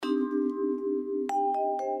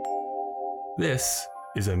This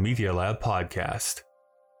is a Media Lab podcast.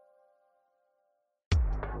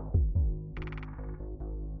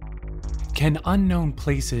 Can unknown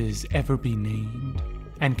places ever be named?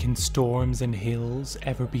 And can storms and hills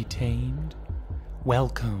ever be tamed?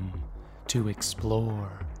 Welcome to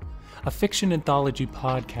Explore, a fiction anthology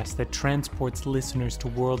podcast that transports listeners to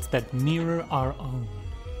worlds that mirror our own.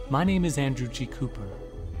 My name is Andrew G. Cooper,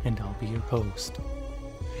 and I'll be your host.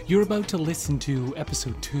 You're about to listen to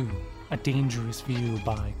Episode 2, A Dangerous View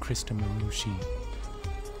by Krista Marucci.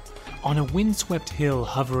 On a windswept hill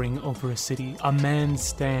hovering over a city, a man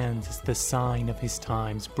stands as the sign of his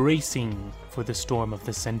times, bracing for the storm of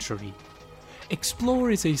the century. Explore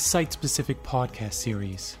is a site-specific podcast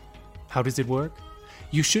series. How does it work?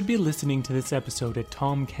 You should be listening to this episode at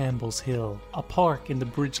Tom Campbell's Hill, a park in the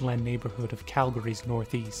Bridgeland neighborhood of Calgary's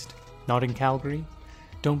northeast. Not in Calgary?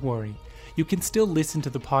 Don't worry. You can still listen to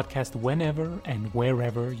the podcast whenever and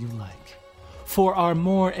wherever you like. For our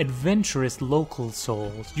more adventurous local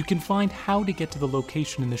souls, you can find how to get to the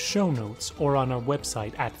location in the show notes or on our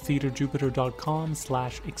website at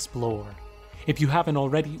theaterjupiter.com/explore. If you haven't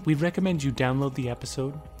already, we recommend you download the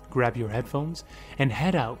episode, grab your headphones, and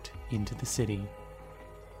head out into the city.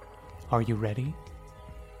 Are you ready?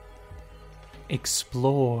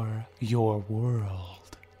 Explore your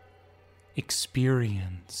world.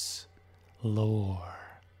 Experience lore.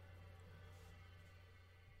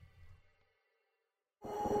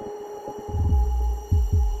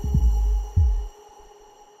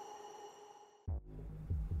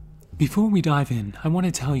 Before we dive in, I want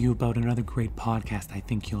to tell you about another great podcast I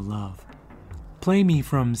think you'll love. Play Me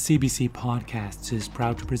from CBC Podcasts is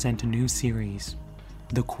proud to present a new series,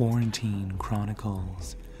 The Quarantine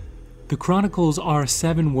Chronicles. The Chronicles are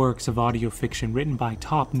 7 works of audio fiction written by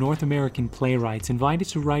top North American playwrights invited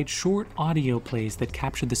to write short audio plays that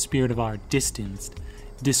capture the spirit of our distanced,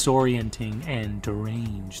 disorienting, and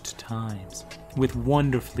deranged times, with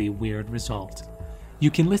wonderfully weird results.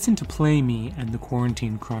 You can listen to Play Me and The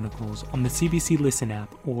Quarantine Chronicles on the CBC Listen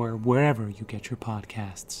app or wherever you get your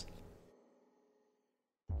podcasts.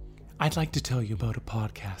 I'd like to tell you about a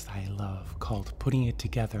podcast I love called Putting It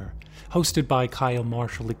Together. Hosted by Kyle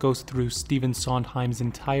Marshall, it goes through Stephen Sondheim's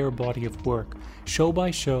entire body of work, show by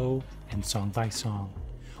show and song by song.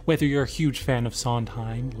 Whether you're a huge fan of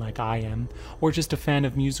Sondheim, like I am, or just a fan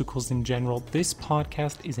of musicals in general, this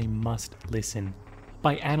podcast is a must-listen.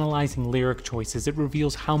 By analyzing lyric choices, it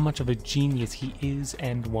reveals how much of a genius he is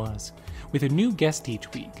and was. With a new guest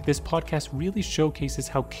each week, this podcast really showcases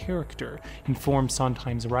how character informs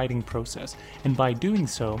Sondheim's writing process, and by doing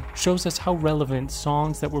so, shows us how relevant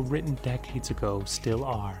songs that were written decades ago still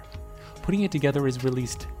are. Putting It Together is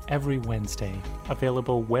released every Wednesday,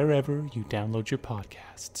 available wherever you download your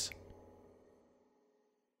podcasts.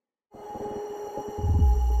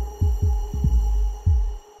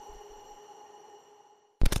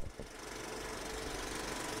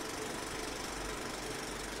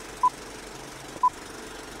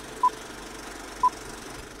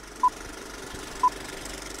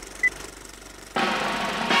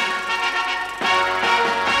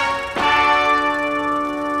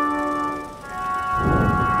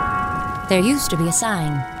 There used to be a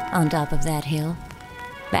sign on top of that hill,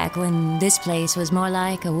 back when this place was more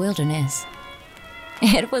like a wilderness.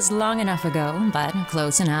 It was long enough ago, but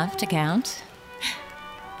close enough to count.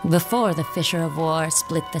 Before the Fisher of War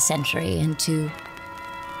split the century in two.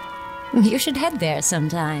 You should head there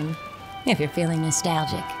sometime, if you're feeling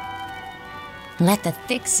nostalgic. Let the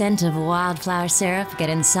thick scent of wildflower syrup get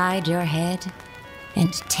inside your head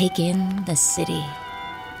and take in the city.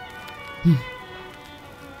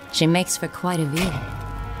 She makes for quite a view.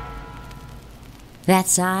 That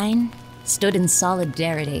sign stood in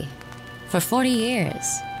solidarity for 40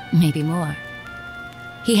 years, maybe more.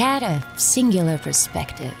 He had a singular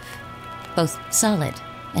perspective, both solid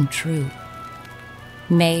and true,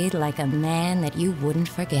 made like a man that you wouldn't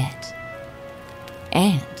forget.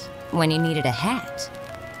 And when you needed a hat,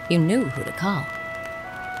 you knew who to call.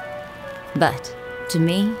 But to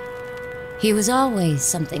me, he was always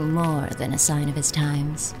something more than a sign of his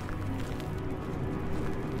times.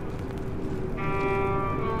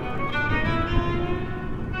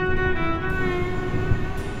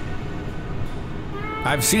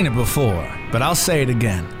 I've seen it before, but I'll say it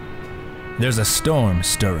again. There's a storm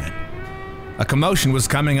stirring. A commotion was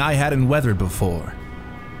coming I hadn't weathered before.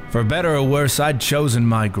 For better or worse, I'd chosen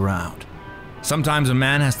my ground. Sometimes a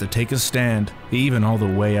man has to take a stand, even all the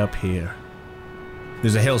way up here.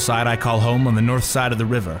 There's a hillside I call home on the north side of the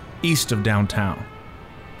river, east of downtown.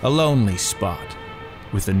 A lonely spot,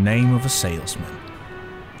 with the name of a salesman.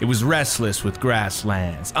 It was restless with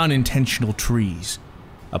grasslands, unintentional trees,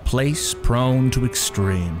 A place prone to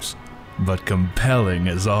extremes, but compelling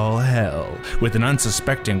as all hell, with an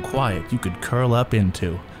unsuspecting quiet you could curl up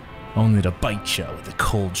into, only to bite you with a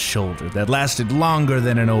cold shoulder that lasted longer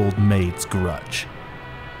than an old maid's grudge.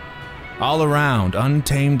 All around,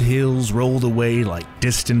 untamed hills rolled away like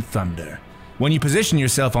distant thunder. When you position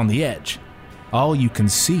yourself on the edge, all you can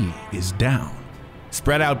see is down.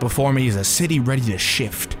 Spread out before me is a city ready to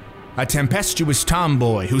shift. A tempestuous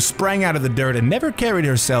tomboy who sprang out of the dirt and never carried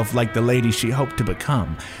herself like the lady she hoped to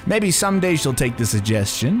become. Maybe someday she'll take the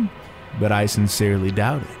suggestion, but I sincerely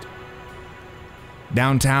doubt it.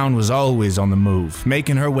 Downtown was always on the move,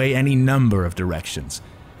 making her way any number of directions.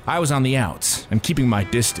 I was on the outs and keeping my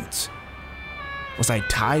distance. Was I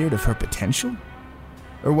tired of her potential?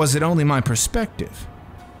 Or was it only my perspective?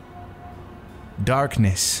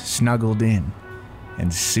 Darkness snuggled in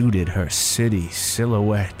and suited her city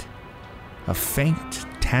silhouette. A faint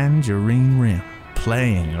tangerine rim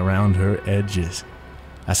playing around her edges.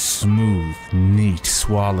 A smooth, neat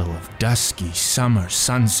swallow of dusky summer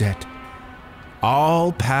sunset.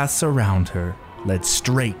 All paths around her led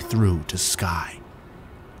straight through to sky.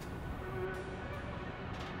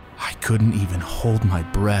 I couldn't even hold my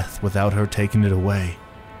breath without her taking it away.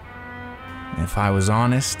 If I was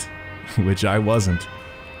honest, which I wasn't,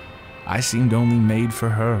 I seemed only made for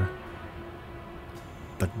her.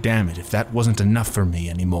 But damn it, if that wasn't enough for me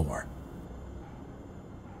anymore.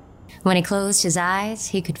 When he closed his eyes,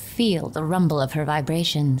 he could feel the rumble of her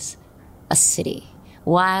vibrations. A city,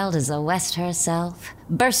 wild as the West herself,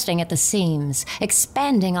 bursting at the seams,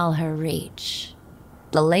 expanding all her reach.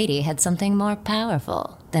 The lady had something more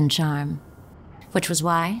powerful than charm, which was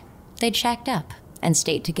why they'd shacked up and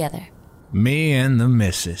stayed together. Me and the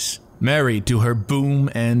missus, married to her boom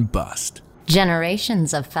and bust.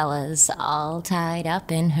 Generations of fellas all tied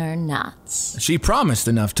up in her knots. She promised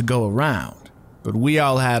enough to go around, but we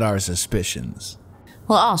all had our suspicions.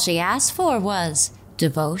 Well, all she asked for was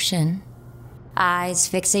devotion. Eyes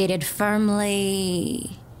fixated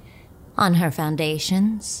firmly on her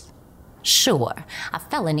foundations. Sure, a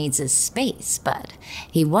fella needs his space, but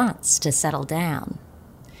he wants to settle down.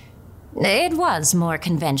 It was more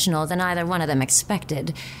conventional than either one of them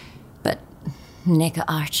expected, but Nika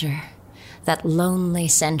Archer, that lonely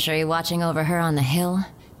sentry watching over her on the hill,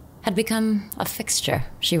 had become a fixture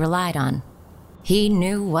she relied on. He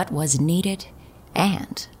knew what was needed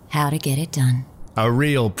and how to get it done. A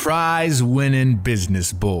real prize-winning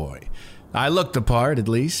business boy. I looked the part, at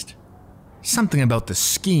least. Something about the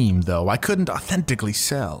scheme, though, I couldn't authentically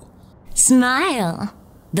sell. Smile,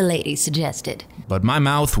 the lady suggested. But my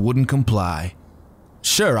mouth wouldn't comply.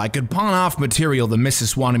 Sure, I could pawn off material the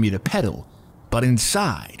missus wanted me to peddle, but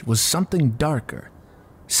inside was something darker.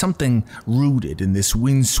 Something rooted in this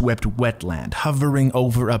windswept wetland hovering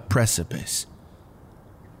over a precipice.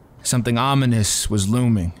 Something ominous was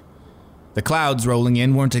looming. The clouds rolling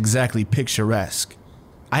in weren't exactly picturesque.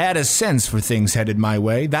 I had a sense for things headed my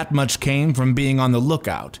way. That much came from being on the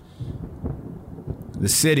lookout. The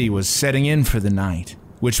city was setting in for the night,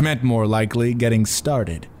 which meant more likely getting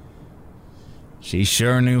started. She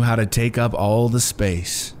sure knew how to take up all the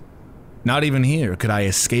space. Not even here could I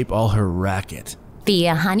escape all her racket. Be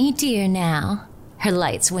a honey dear now, her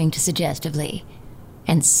lights winked suggestively,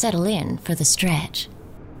 and settle in for the stretch.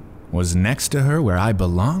 Was next to her where I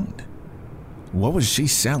belonged? What was she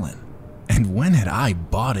selling? And when had I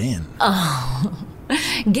bought in? Oh,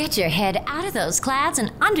 get your head out of those clouds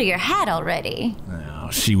and under your hat already. Oh,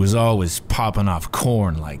 she was always popping off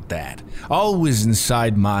corn like that. Always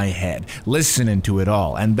inside my head, listening to it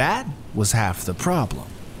all, and that was half the problem.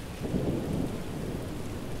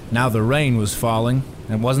 Now the rain was falling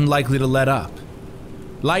and wasn't likely to let up.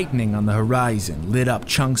 Lightning on the horizon lit up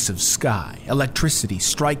chunks of sky, electricity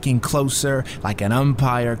striking closer like an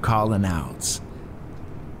umpire calling outs.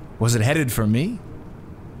 Was it headed for me?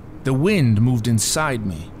 The wind moved inside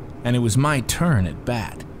me, and it was my turn at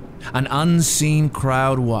bat. An unseen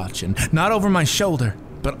crowd watching, not over my shoulder,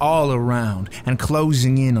 but all around and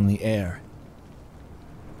closing in on the air.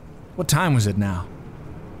 What time was it now?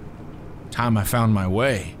 Time I found my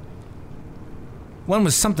way. When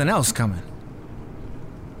was something else coming?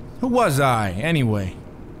 Who was I, anyway?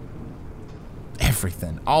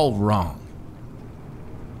 Everything, all wrong.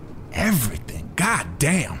 Everything,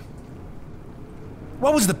 goddamn.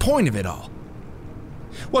 What was the point of it all?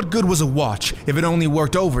 What good was a watch if it only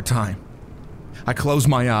worked overtime? I closed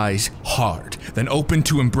my eyes hard, then opened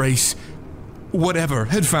to embrace whatever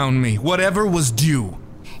had found me, whatever was due.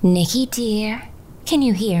 Nikki dear, can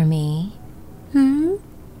you hear me?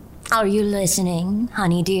 Are you listening,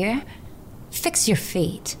 honey dear? Fix your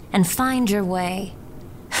feet and find your way.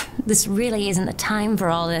 This really isn't the time for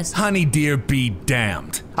all this. Honey dear, be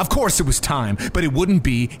damned. Of course it was time, but it wouldn't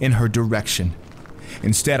be in her direction.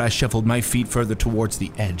 Instead, I shuffled my feet further towards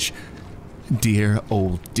the edge. Dear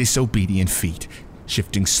old disobedient feet,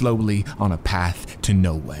 shifting slowly on a path to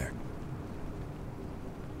nowhere.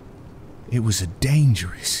 It was a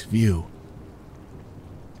dangerous view.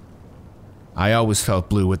 I always felt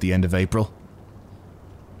blue at the end of April.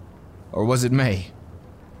 Or was it May?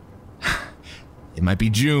 It might be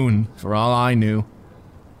June, for all I knew.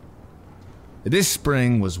 This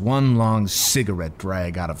spring was one long cigarette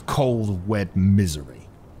drag out of cold, wet misery.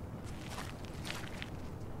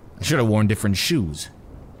 I should have worn different shoes.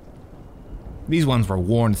 These ones were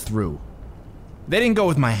worn through. They didn't go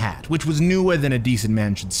with my hat, which was newer than a decent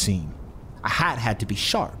man should seem. A hat had to be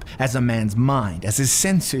sharp, as a man's mind, as his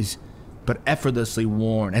senses, but effortlessly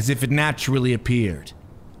worn, as if it naturally appeared.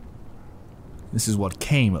 This is what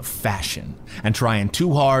came of fashion, and trying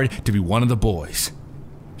too hard to be one of the boys.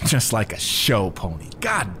 Just like a show pony.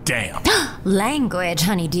 God damn. Language,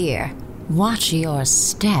 honey dear. Watch your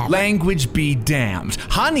step. Language be damned.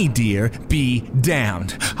 Honey dear, be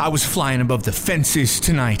damned. I was flying above the fences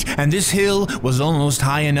tonight, and this hill was almost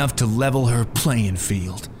high enough to level her playing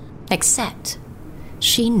field. Except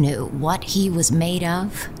she knew what he was made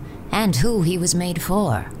of and who he was made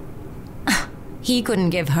for. He couldn't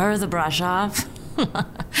give her the brush off.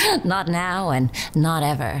 Not now and not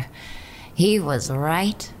ever. He was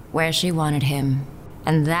right where she wanted him,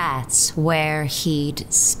 and that's where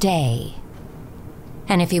he'd stay.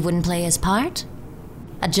 And if he wouldn't play his part,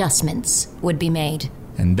 adjustments would be made.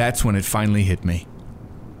 And that's when it finally hit me.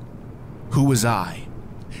 Who was I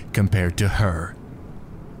compared to her?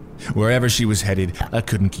 Wherever she was headed, I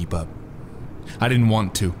couldn't keep up. I didn't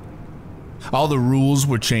want to. All the rules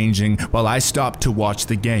were changing while I stopped to watch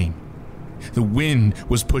the game. The wind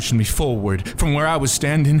was pushing me forward. From where I was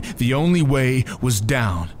standing, the only way was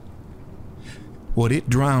down. Would it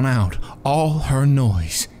drown out all her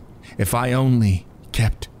noise if I only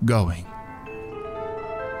kept going?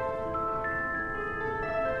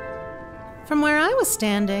 From where I was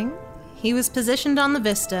standing, he was positioned on the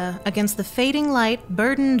vista against the fading light,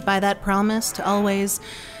 burdened by that promise to always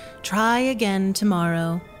try again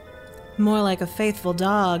tomorrow. More like a faithful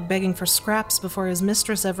dog begging for scraps before his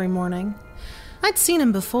mistress every morning. I'd seen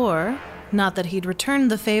him before. Not that he'd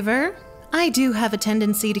returned the favor. I do have a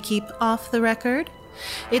tendency to keep off the record.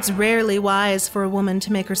 It's rarely wise for a woman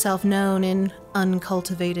to make herself known in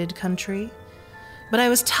uncultivated country. But I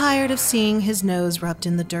was tired of seeing his nose rubbed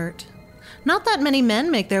in the dirt. Not that many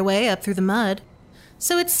men make their way up through the mud,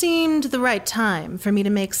 so it seemed the right time for me to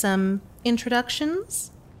make some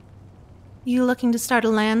introductions. You looking to start a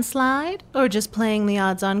landslide, or just playing the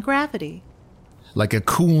odds on gravity? Like a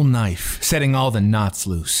cool knife, setting all the knots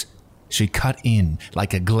loose, she cut in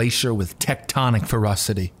like a glacier with tectonic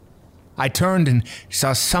ferocity. I turned and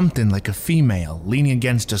saw something like a female leaning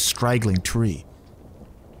against a straggling tree.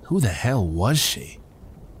 Who the hell was she?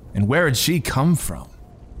 And where had she come from?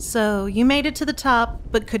 So, you made it to the top,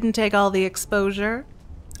 but couldn't take all the exposure?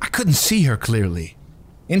 I couldn't see her clearly.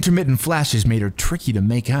 Intermittent flashes made her tricky to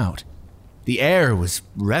make out. The air was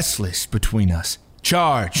restless between us,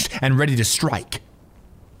 charged and ready to strike.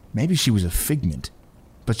 Maybe she was a figment,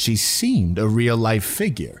 but she seemed a real-life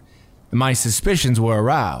figure. My suspicions were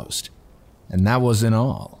aroused, and that wasn't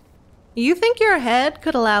all. You think your head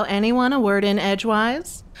could allow anyone a word in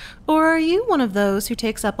edgewise? Or are you one of those who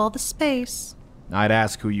takes up all the space? I'd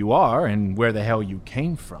ask who you are and where the hell you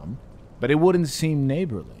came from, but it wouldn't seem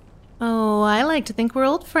neighborly. Oh, I like to think we're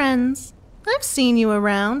old friends. I've seen you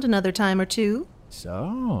around another time or two.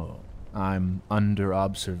 So, I'm under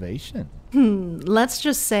observation. Let's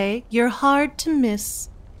just say you're hard to miss.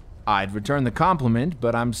 I'd return the compliment,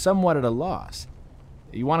 but I'm somewhat at a loss.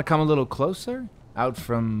 You want to come a little closer? Out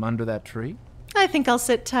from under that tree? I think I'll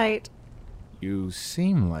sit tight. You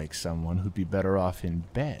seem like someone who'd be better off in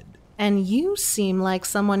bed. And you seem like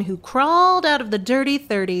someone who crawled out of the dirty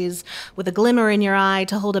 30s with a glimmer in your eye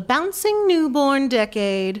to hold a bouncing newborn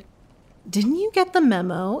decade. Didn't you get the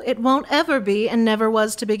memo? It won't ever be and never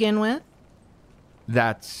was to begin with.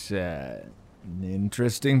 That's an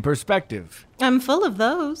interesting perspective. I'm full of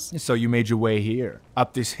those. So you made your way here,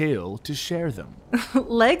 up this hill, to share them.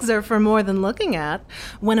 Legs are for more than looking at,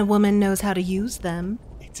 when a woman knows how to use them.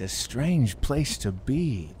 It's a strange place to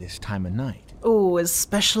be this time of night. Oh,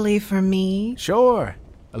 especially for me. Sure.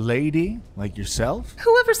 A lady like yourself?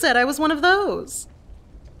 Whoever said I was one of those?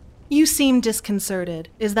 You seem disconcerted.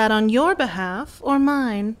 Is that on your behalf or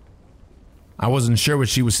mine? I wasn't sure what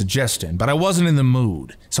she was suggesting, but I wasn't in the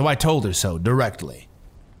mood, so I told her so directly.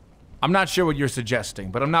 I'm not sure what you're suggesting,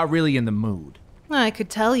 but I'm not really in the mood. I could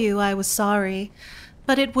tell you I was sorry,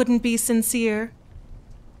 but it wouldn't be sincere.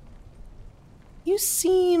 You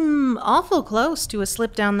seem awful close to a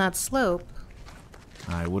slip down that slope.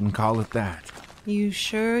 I wouldn't call it that. You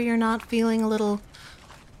sure you're not feeling a little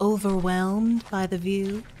overwhelmed by the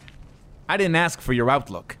view? I didn't ask for your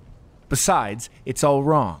outlook. Besides, it's all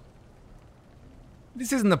wrong.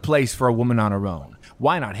 This isn't the place for a woman on her own.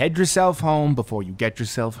 Why not head yourself home before you get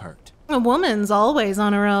yourself hurt? A woman's always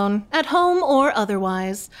on her own, at home or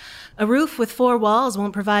otherwise. A roof with 4 walls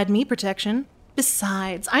won't provide me protection.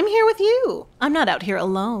 Besides, I'm here with you. I'm not out here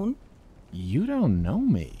alone. You don't know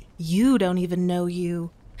me. You don't even know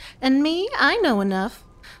you. And me, I know enough.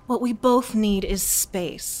 What we both need is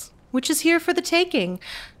space, which is here for the taking.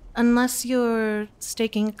 Unless you're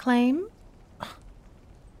staking a claim?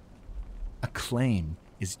 A claim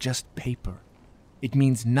is just paper. It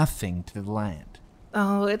means nothing to the land.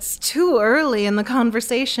 Oh, it's too early in the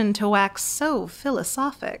conversation to wax so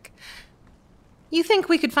philosophic. You think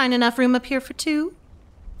we could find enough room up here for 2?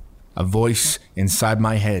 A voice inside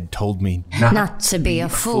my head told me Not to be a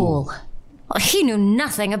fool. He knew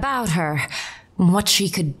nothing about her, what she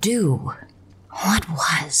could do. What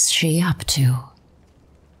was she up to?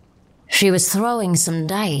 She was throwing some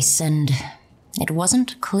dice, and it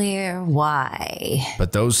wasn't clear why.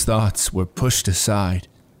 But those thoughts were pushed aside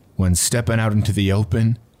when, stepping out into the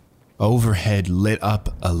open, overhead lit up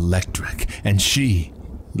electric, and she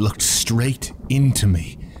looked straight into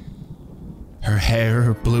me. Her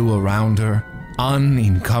hair blew around her,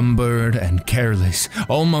 unencumbered and careless,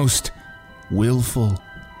 almost willful,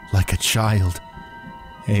 like a child.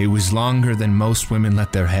 It was longer than most women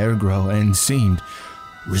let their hair grow and seemed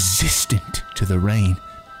resistant to the rain.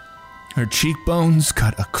 Her cheekbones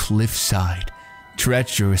cut a cliffside,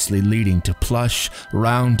 treacherously leading to plush,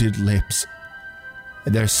 rounded lips.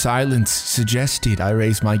 Their silence suggested I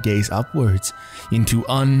raise my gaze upwards into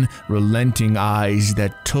unrelenting eyes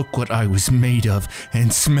that took what I was made of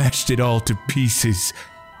and smashed it all to pieces.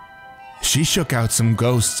 She shook out some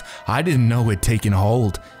ghosts I didn't know had taken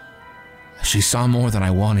hold. She saw more than I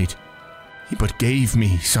wanted, but gave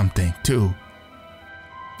me something, too.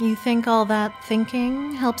 You think all that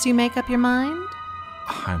thinking helps you make up your mind?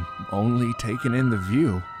 I'm only taking in the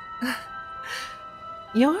view.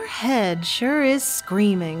 Your head sure is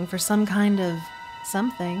screaming for some kind of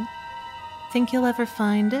something. Think you'll ever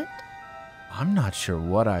find it? I'm not sure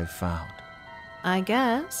what I've found. I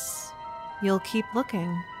guess you'll keep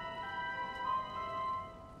looking.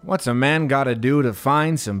 What's a man gotta do to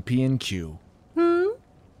find some P&Q?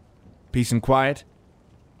 Peace and quiet?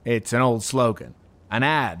 It's an old slogan. An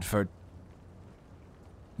ad for...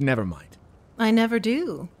 Never mind. I never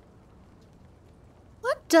do.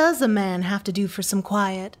 What does a man have to do for some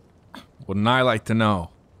quiet? Wouldn't I like to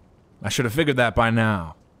know? I should have figured that by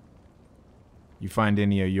now. You find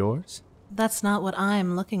any of yours? That's not what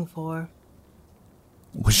I'm looking for.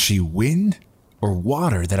 Was she wind or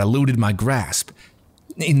water that eluded my grasp?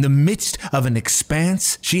 In the midst of an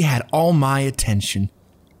expanse, she had all my attention.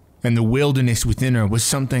 And the wilderness within her was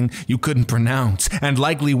something you couldn't pronounce and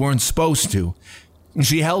likely weren't supposed to.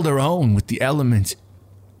 She held her own with the elements,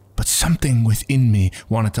 but something within me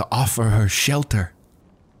wanted to offer her shelter.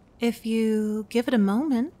 If you give it a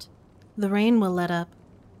moment, the rain will let up.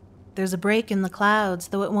 There's a break in the clouds,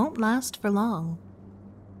 though it won't last for long.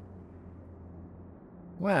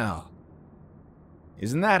 Well,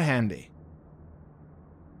 isn't that handy?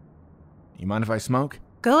 You mind if I smoke?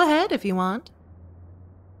 Go ahead if you want.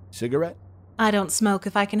 Cigarette? I don't smoke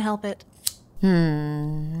if I can help it.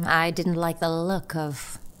 I didn't like the look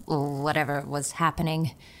of whatever was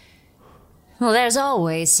happening. Well, there's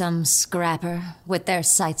always some scrapper with their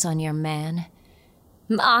sights on your man.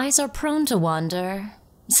 Eyes are prone to wander,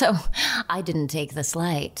 so I didn't take the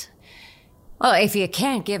slight. Well, if you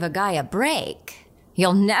can't give a guy a break,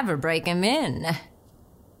 you'll never break him in.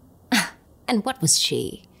 And what was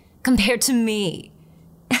she compared to me?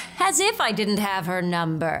 As if I didn't have her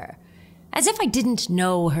number. As if I didn't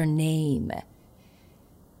know her name.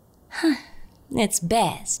 It's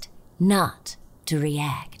best not to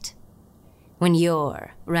react when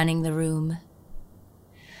you're running the room.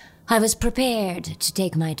 I was prepared to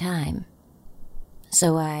take my time,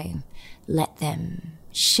 so I let them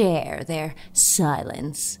share their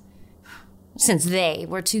silence, since they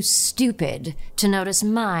were too stupid to notice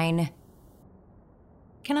mine.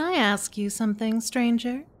 Can I ask you something,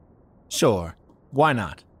 stranger? Sure. Why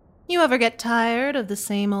not? You ever get tired of the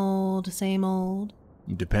same old, same old?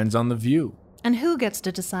 Depends on the view. And who gets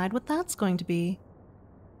to decide what that's going to be?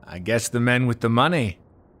 I guess the men with the money.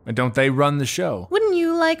 Don't they run the show? Wouldn't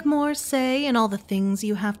you like more say in all the things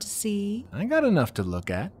you have to see? I got enough to look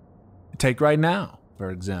at. Take right now,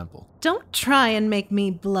 for example. Don't try and make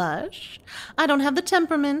me blush. I don't have the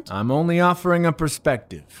temperament. I'm only offering a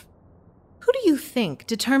perspective. Who do you think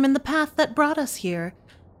determined the path that brought us here?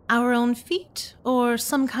 Our own feet, or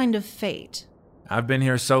some kind of fate? I've been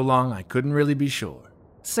here so long I couldn't really be sure.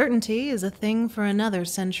 Certainty is a thing for another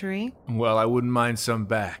century. Well, I wouldn't mind some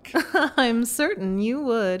back. I'm certain you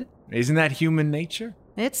would. Isn't that human nature?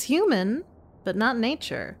 It's human, but not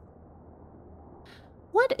nature.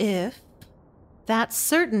 What if that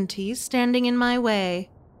certainty standing in my way?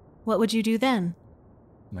 What would you do then?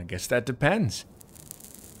 I guess that depends.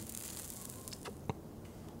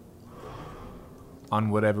 On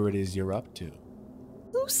whatever it is you're up to.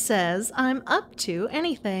 Who says I'm up to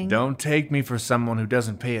anything? Don't take me for someone who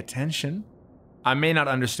doesn't pay attention. I may not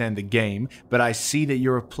understand the game, but I see that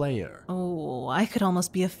you're a player. Oh, I could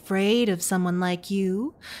almost be afraid of someone like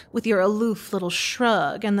you, with your aloof little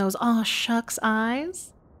shrug and those aw shucks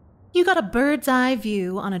eyes. You got a bird's eye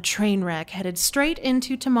view on a train wreck headed straight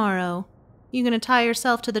into tomorrow. You gonna tie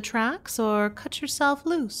yourself to the tracks or cut yourself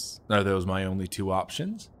loose? Are those my only two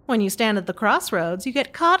options? When you stand at the crossroads, you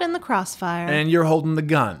get caught in the crossfire. And you're holding the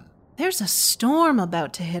gun. There's a storm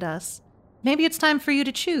about to hit us. Maybe it's time for you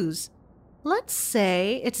to choose. Let's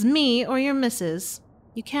say it's me or your missus.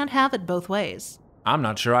 You can't have it both ways. I'm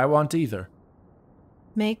not sure I want either.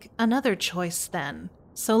 Make another choice then,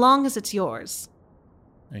 so long as it's yours.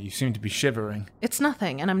 You seem to be shivering. It's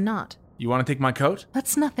nothing, and I'm not. You want to take my coat?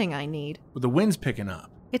 That's nothing I need. Well, the wind's picking up.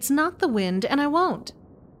 It's not the wind, and I won't.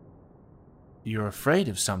 You're afraid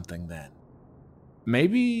of something, then.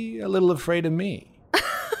 Maybe a little afraid of me.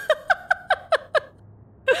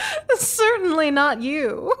 Certainly not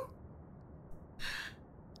you.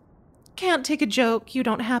 Can't take a joke you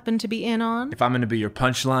don't happen to be in on. If I'm going to be your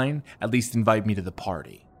punchline, at least invite me to the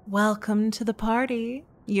party. Welcome to the party.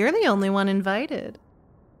 You're the only one invited.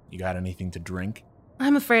 You got anything to drink?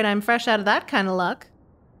 I'm afraid I'm fresh out of that kind of luck.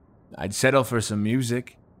 I'd settle for some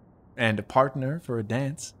music. And a partner for a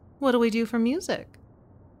dance. What do we do for music?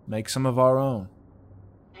 Make some of our own.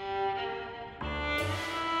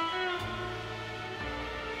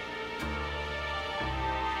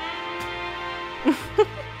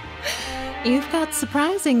 You've got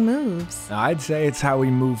surprising moves. I'd say it's how we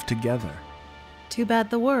move together. Too bad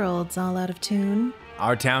the world's all out of tune.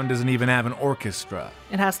 Our town doesn't even have an orchestra.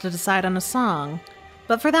 It has to decide on a song.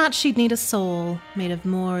 But for that, she'd need a soul made of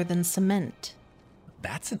more than cement.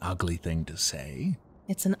 That's an ugly thing to say.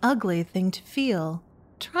 It's an ugly thing to feel.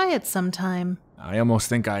 Try it sometime. I almost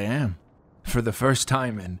think I am. For the first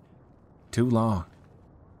time in too long.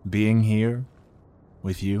 Being here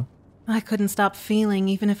with you. I couldn't stop feeling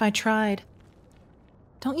even if I tried.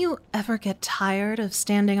 Don't you ever get tired of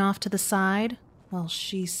standing off to the side while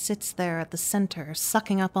she sits there at the center,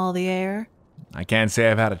 sucking up all the air? I can't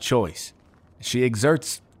say I've had a choice. She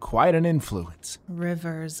exerts quite an influence.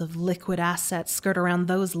 Rivers of liquid assets skirt around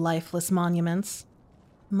those lifeless monuments.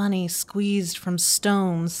 Money squeezed from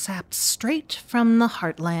stones, sapped straight from the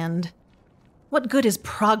heartland. What good is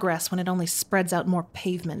progress when it only spreads out more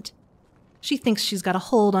pavement? She thinks she's got a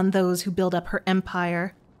hold on those who build up her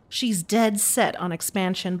empire. She's dead set on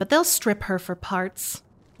expansion, but they'll strip her for parts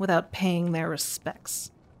without paying their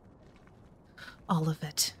respects. All of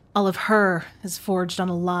it, all of her, is forged on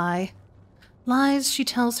a lie. Lies she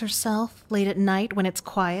tells herself late at night when it's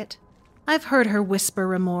quiet. I've heard her whisper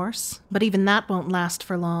remorse, but even that won't last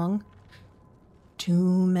for long.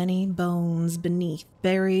 Too many bones beneath,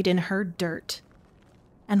 buried in her dirt.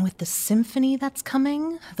 And with the symphony that's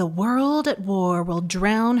coming, the world at war will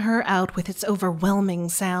drown her out with its overwhelming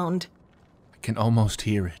sound. I can almost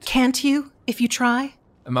hear it. Can't you, if you try?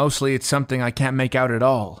 Mostly it's something I can't make out at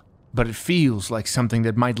all, but it feels like something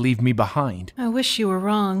that might leave me behind. I wish you were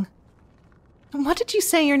wrong. What did you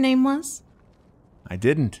say your name was? I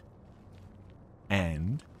didn't.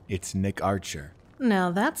 And it's Nick Archer.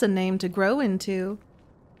 Now that's a name to grow into.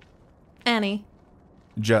 Annie.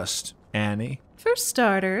 Just Annie. For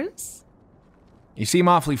starters. You seem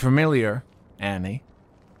awfully familiar, Annie.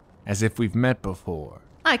 As if we've met before.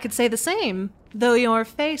 I could say the same, though your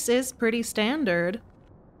face is pretty standard.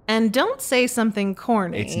 And don't say something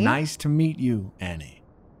corny. It's nice to meet you, Annie.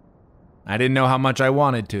 I didn't know how much I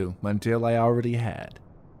wanted to until I already had.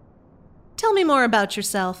 Tell me more about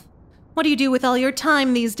yourself. What do you do with all your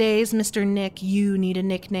time these days, Mr. Nick? You need a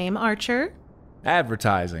nickname, Archer.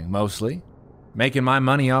 Advertising, mostly. Making my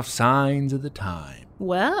money off signs of the time.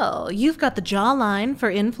 Well, you've got the jawline for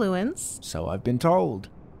influence. So I've been told.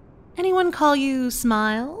 Anyone call you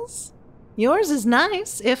Smiles? Yours is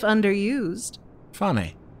nice, if underused.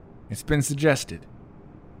 Funny. It's been suggested.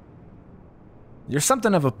 You're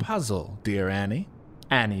something of a puzzle, dear Annie.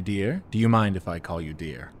 Annie, dear, do you mind if I call you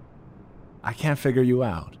dear? I can't figure you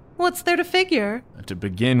out. What's there to figure? To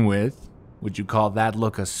begin with, would you call that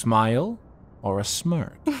look a smile or a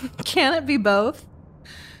smirk? Can it be both?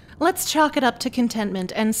 Let's chalk it up to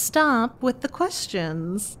contentment and stop with the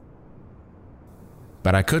questions.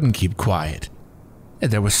 But I couldn't keep quiet.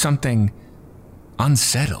 There was something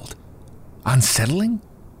unsettled. Unsettling?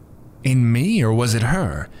 In me, or was it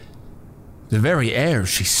her? The very air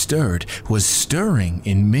she stirred was stirring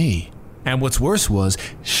in me. And what's worse was,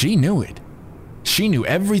 she knew it. She knew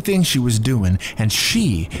everything she was doing, and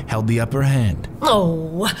she held the upper hand.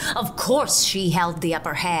 Oh, of course she held the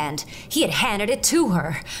upper hand. He had handed it to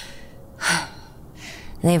her.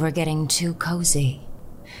 They were getting too cozy.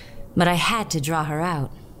 But I had to draw her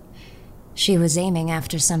out. She was aiming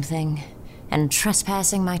after something and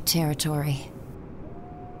trespassing my territory.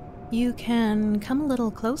 You can come a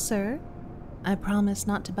little closer. I promise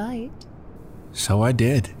not to bite. So I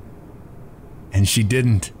did. And she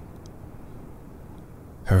didn't.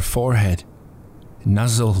 Her forehead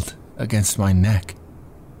nuzzled against my neck,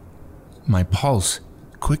 my pulse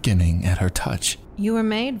quickening at her touch. You were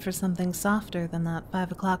made for something softer than that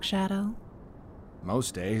 5 o'clock shadow.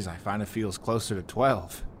 Most days I find it feels closer to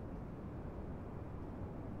 12.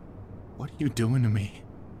 What are you doing to me?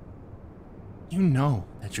 You know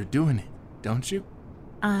that you're doing it, don't you?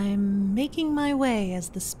 I'm making my way as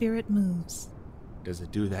the spirit moves. Does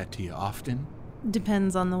it do that to you often?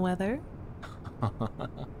 Depends on the weather.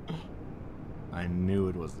 I knew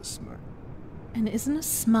it was the smirk. And isn't a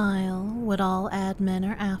smile what all ad men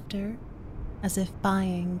are after? As if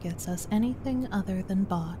buying gets us anything other than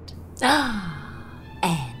bought.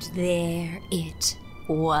 And there it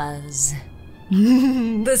was.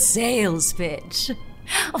 The sales pitch.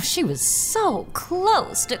 Oh, she was so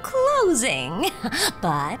close to closing,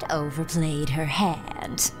 but overplayed her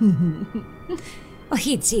hand. Well,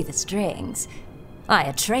 he'd see the strings. I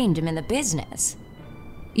had trained him in the business.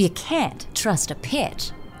 You can't trust a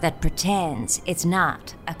pitch that pretends it's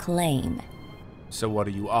not a claim. So what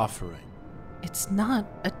are you offering? It's not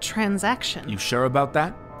a transaction. You sure about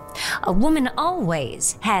that? A woman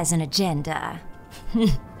always has an agenda.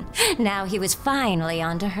 Now he was finally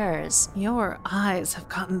onto hers. Your eyes have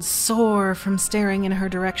gotten sore from staring in her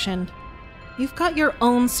direction. You've got your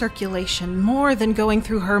own circulation more than going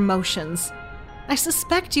through her motions. I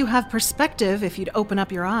suspect you have perspective if you'd open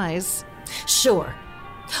up your eyes. Sure.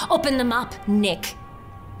 Open them up, Nick.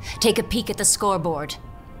 Take a peek at the scoreboard.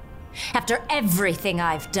 After everything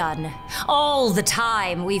I've done, all the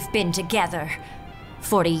time we've been together,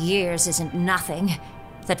 40 years isn't nothing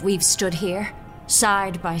that we've stood here,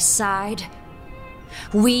 side by side.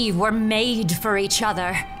 We were made for each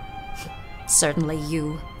other. Certainly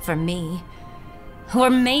you for me. We're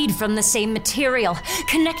made from the same material,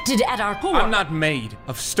 connected at our core. I'm not made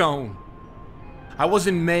of stone. I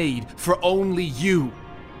wasn't made for only you.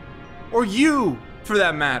 Or you, for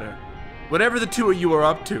that matter. Whatever the two of you are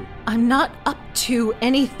up to. I'm not up to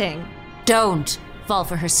anything. Don't fall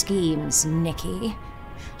for her schemes, Nikki.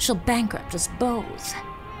 She'll bankrupt us both.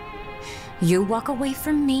 You walk away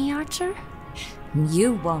from me, Archer,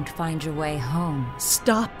 you won't find your way home.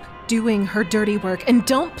 Stop doing her dirty work and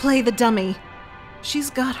don't play the dummy. She's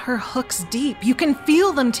got her hooks deep. You can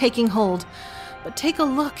feel them taking hold. But take a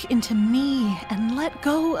look into me and let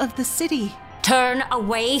go of the city. Turn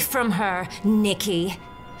away from her, Nikki.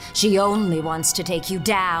 She only wants to take you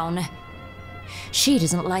down. She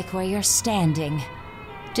doesn't like where you're standing.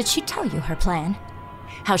 Did she tell you her plan?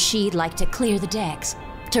 How she'd like to clear the decks,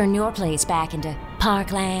 turn your place back into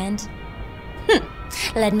parkland?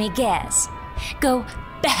 Let me guess. Go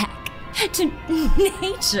back to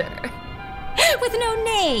nature. With no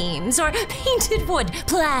names or painted wood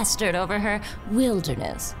plastered over her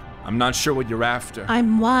wilderness. I'm not sure what you're after.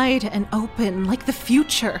 I'm wide and open like the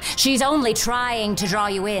future. She's only trying to draw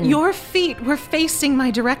you in. Your feet were facing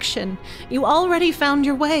my direction. You already found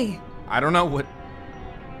your way. I don't know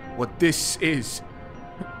what this is.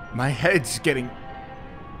 My head's getting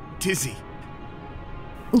dizzy.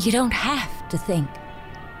 You don't have to think.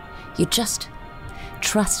 You just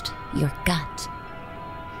trust your gut.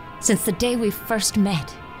 Since the day we first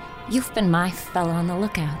met, you've been my fella on the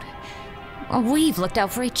lookout. We've looked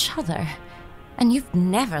out for each other, and you've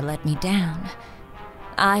never let me down.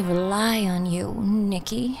 I rely on you,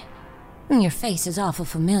 Nikki. Your face is awful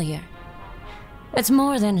familiar. It's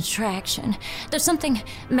more than attraction. There's something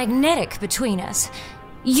magnetic between us.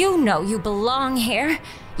 You know you belong here.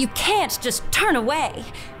 You can't just turn away.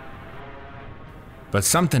 But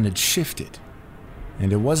something had shifted,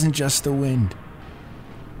 and it wasn't just the wind.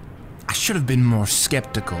 I should have been more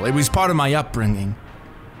skeptical. It was part of my upbringing.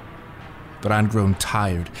 but I'd grown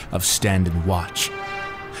tired of standing watch.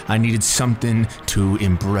 I needed something to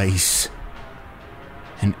embrace.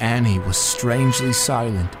 And Annie was strangely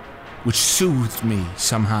silent, which soothed me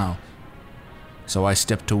somehow. So I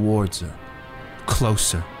stepped towards her,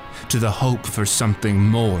 closer, to the hope for something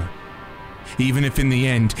more. Even if in the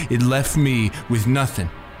end it left me with nothing.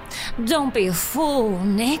 Don't be a fool,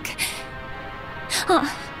 Nick.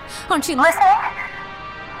 Aren't you listening?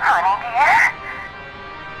 Honey dear?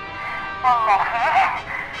 Nicky?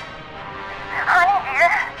 Honey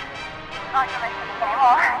dear? Aren't you listening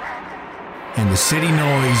anymore? And the city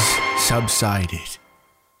noise subsided.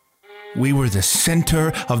 We were the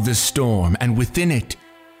center of the storm, and within it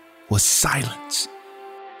was silence.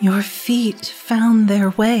 Your feet found their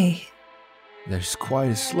way. There's quite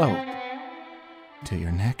a slope to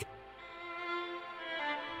your neck.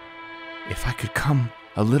 If I could come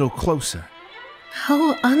a little closer.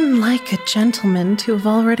 How unlike a gentleman to have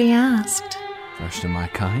already asked. First of my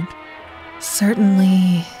kind.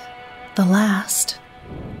 Certainly the last.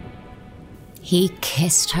 He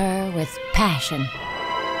kissed her with passion,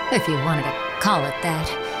 if you wanted to call it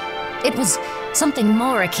that. It was something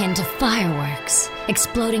more akin to fireworks,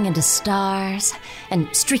 exploding into stars and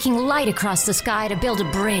streaking light across the sky to build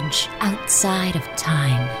a bridge outside of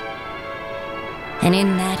time. And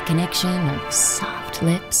in that connection of soft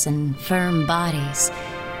lips and firm bodies,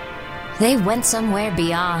 they went somewhere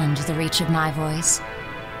beyond the reach of my voice.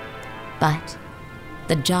 But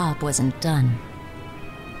the job wasn't done.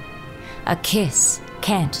 A kiss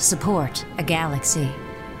can't support a galaxy.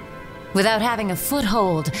 Without having a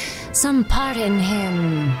foothold, some part in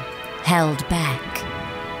him held back.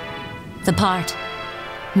 The part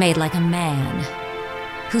made like a man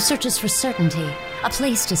who searches for certainty, a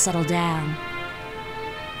place to settle down.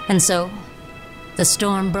 And so, the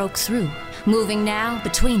storm broke through, moving now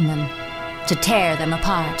between them to tear them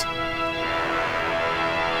apart.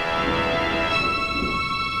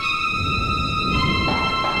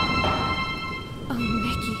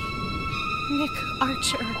 Nick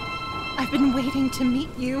Archer, I've been waiting to meet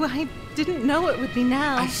you. I didn't know it would be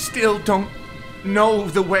now. I still don't know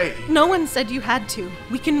the way. No one said you had to.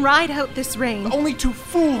 We can ride out this rain. Only two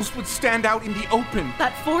fools would stand out in the open.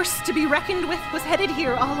 That force to be reckoned with was headed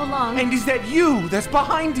here all along. And is that you that's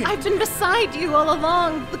behind it? I've been beside you all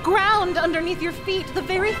along. The ground underneath your feet, the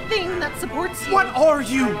very thing that supports you. What are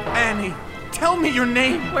you, Annie? Tell me your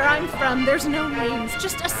name. Where I'm from, there's no names,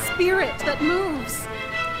 just a spirit that moves.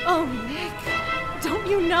 Oh, Nick, don't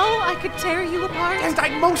you know I could tear you apart? And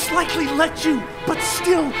I'd most likely let you, but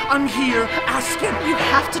still, I'm here asking. You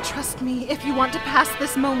have to trust me if you want to pass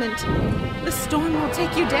this moment. The storm will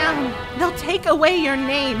take you down. They'll take away your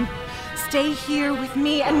name. Stay here with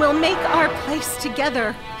me and we'll make our place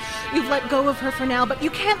together. You've let go of her for now, but you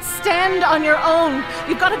can't stand on your own.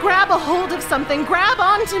 You've got to grab a hold of something. Grab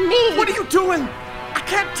onto me. What are you doing? I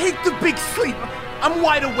can't take the big sleep. I'm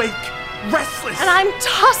wide awake. Restless. And I'm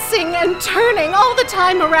tossing and turning all the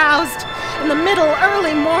time aroused. In the middle,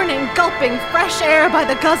 early morning, gulping fresh air by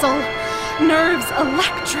the guzzle. Nerves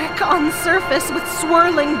electric on surface with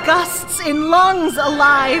swirling gusts in lungs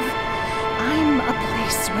alive. I'm a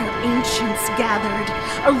place where ancients gathered,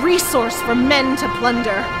 a resource for men to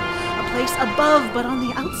plunder. A place above but on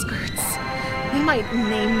the outskirts. They might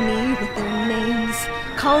name me with their names,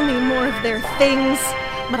 call me more of their things,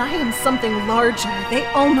 but I am something larger they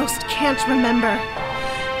almost can't remember.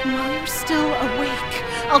 And while you're still awake,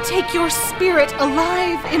 I'll take your spirit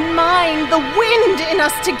alive in mine, the wind in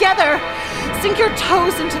us together. Sink your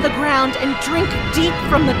toes into the ground and drink deep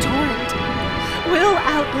from the torrent. We'll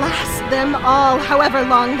outlast them all, however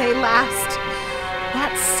long they last.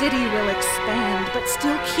 That city will expand, but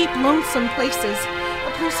still keep lonesome places.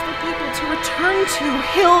 A place for people to return to,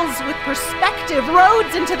 hills with perspective,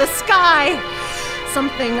 roads into the sky.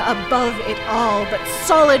 Something above it all, but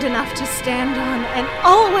solid enough to stand on, and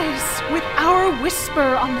always with our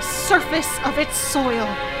whisper on the surface of its soil.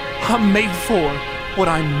 I'm made for what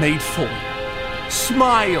I'm made for.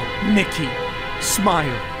 Smile, Nicky.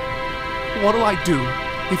 Smile. What'll I do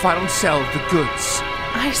if I don't sell the goods?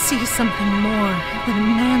 I see something more than a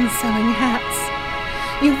man selling hats.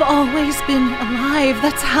 You've always been alive.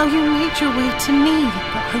 That's how you made your way to me.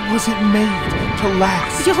 But I wasn't made to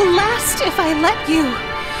last. You'll last if I let you.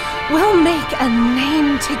 We'll make a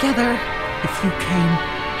name together. If you came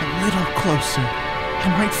a little closer, I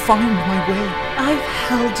might find my way. I've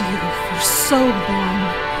held you for so long.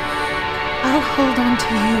 I'll hold on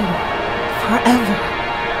to you forever.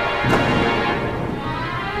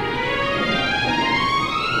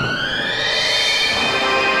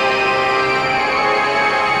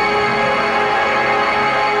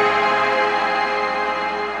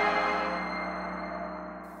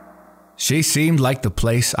 She seemed like the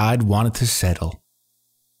place I'd wanted to settle.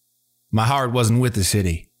 My heart wasn't with the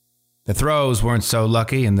city. The throws weren't so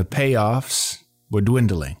lucky and the payoffs were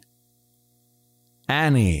dwindling.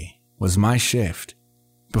 Annie was my shift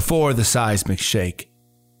before the seismic shake.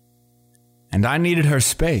 And I needed her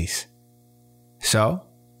space. So,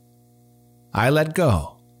 I let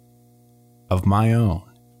go of my own.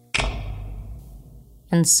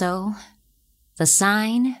 And so, the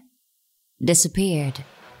sign disappeared.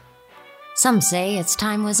 Some say its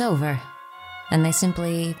time was over, and they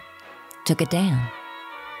simply took it down.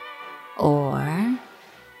 Or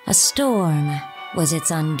a storm was its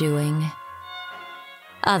undoing.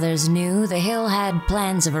 Others knew the hill had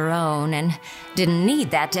plans of her own and didn't need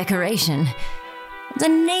that decoration. The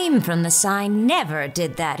name from the sign never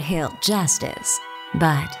did that hill justice.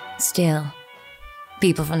 But still,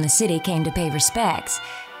 people from the city came to pay respects.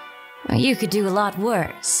 You could do a lot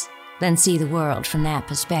worse than see the world from that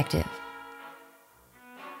perspective.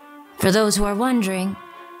 For those who are wondering,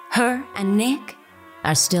 her and Nick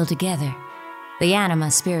are still together, the anima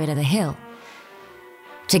spirit of the hill.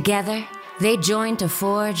 Together, they joined to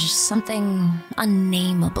forge something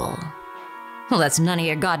unnameable. Well, that's none of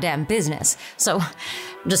your goddamn business, so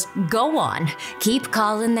just go on. Keep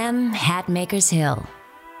calling them Hatmaker's Hill.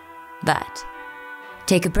 But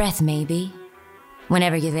take a breath, maybe.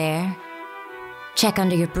 Whenever you're there, check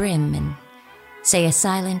under your brim and say a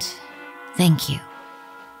silent thank you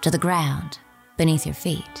to the ground beneath your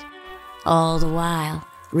feet, all the while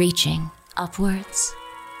reaching upwards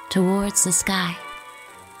towards the sky.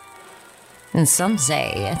 And some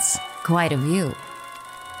say it's quite a view.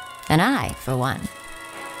 And I, for one,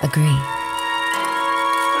 agree.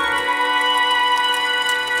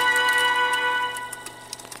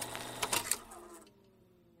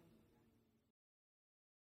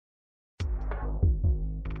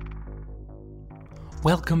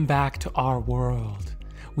 Welcome back to our world.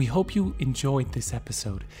 We hope you enjoyed this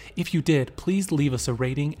episode. If you did, please leave us a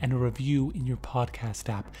rating and a review in your podcast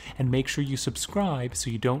app, and make sure you subscribe so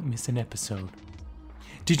you don't miss an episode.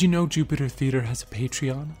 Did you know Jupiter Theater has a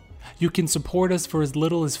Patreon? You can support us for as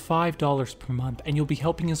little as $5 per month, and you'll be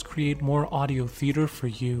helping us create more audio theater for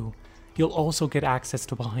you. You'll also get access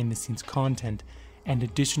to behind-the-scenes content and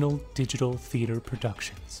additional digital theater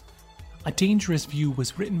productions. A Dangerous View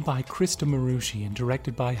was written by Krista Marucci and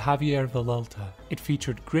directed by Javier Villalta. It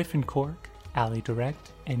featured Griffin Cork, Ali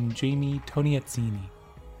Direct, and Jamie Toniazzini.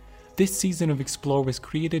 This season of Explore was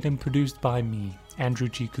created and produced by me, Andrew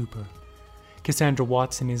G. Cooper. Cassandra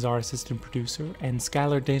Watson is our assistant producer, and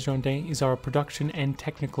Skylar Desjardins is our production and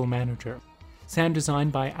technical manager. Sound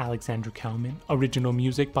design by Alexandra Cowman, original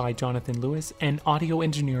music by Jonathan Lewis, and audio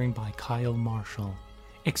engineering by Kyle Marshall.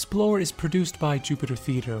 Explore is produced by Jupiter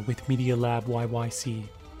Theatre with Media Lab YYC.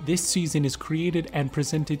 This season is created and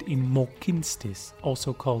presented in Mohkinstsis,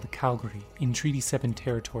 also called Calgary, in Treaty 7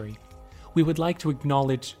 territory. We would like to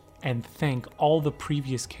acknowledge and thank all the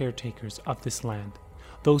previous caretakers of this land,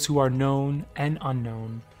 those who are known and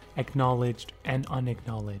unknown, acknowledged and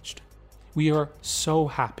unacknowledged. We are so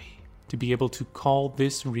happy to be able to call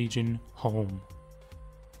this region home.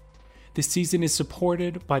 This season is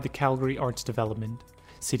supported by the Calgary Arts Development,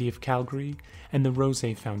 City of Calgary, and the Rose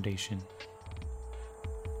Foundation.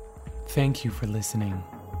 Thank you for listening.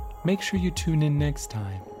 Make sure you tune in next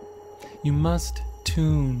time. You must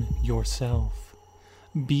tune yourself.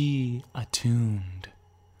 Be attuned,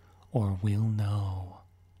 or we'll know.